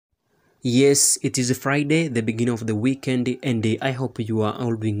Yes, it is a Friday, the beginning of the weekend, and I hope you are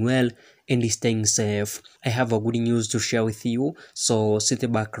all doing well and staying safe. I have a good news to share with you, so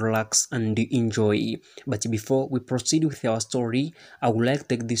sit back, relax, and enjoy. But before we proceed with our story, I would like to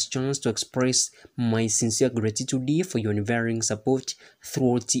take this chance to express my sincere gratitude for your unwavering support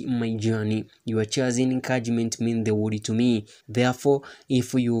throughout my journey. Your cheers and encouragement mean the world to me. Therefore,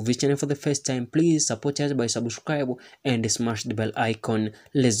 if you visit channel for the first time, please support us by subscribe and smash the bell icon.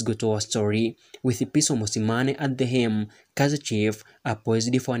 Let's go to our story. With Pitso Mosimane at the helm, Kaizer Chiefs are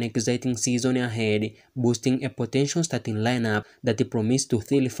poised for an exciting season ahead, boosting a potential starting lineup that promises to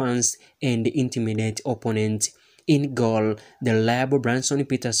thrill fans and intimidate opponents. In goal, the reliable Branson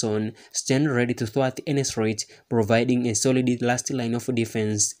Peterson stand ready to thwart any threat, providing a solid last line of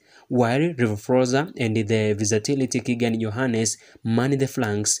defense, while Riverfroza and the versatility Keegan Johannes man the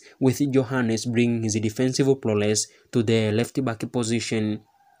flanks, with Johannes bringing his defensive prowess to the left back position.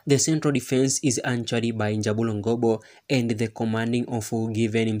 The central defense is anchored by Njabulo Ngobo and the commanding of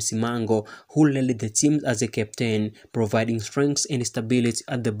Given Msimango, who led the team as a captain, providing strength and stability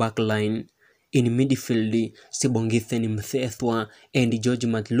at the back line. In midfield, Sibongithen Mthethwa and George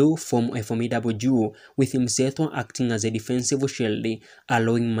Matlu form a formidable duo, with Mthethwa acting as a defensive shield,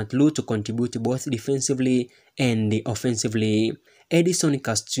 allowing Matlu to contribute both defensively and offensively. Edison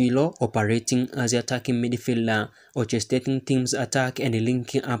Castillo operating as the attacking midfielder, orchestrating team's attack and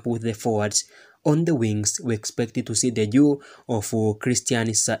linking up with the forwards. On the wings, we expected to see the duo of Christian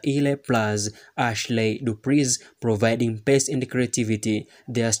Saile plus Ashley Dupris providing pace and creativity.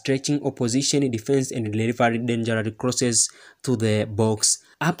 They are stretching opposition defense and delivering dangerous crosses to the box.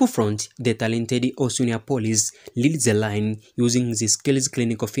 Up front, the talented Osuniapolis leads the line, using his skills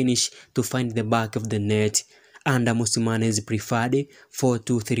clinical finish to find the back of the net. Under Mosimane's preferred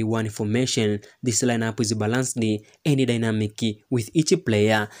 4-2-3-1 formation, this lineup is balanced and dynamic, with each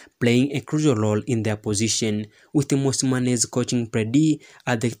player playing a crucial role in their position. With Mosimane's coaching predi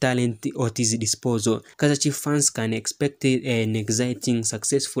at the talent at his disposal, Kaizer Chiefs fans can expect an exciting,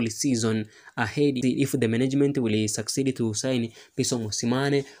 successful season ahead if the management will succeed to sign Pitso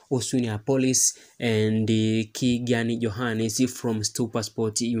Mosimane, Osuniapolis, and Keegan Johannes from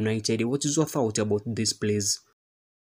Supersport United. What is your thought about this, please?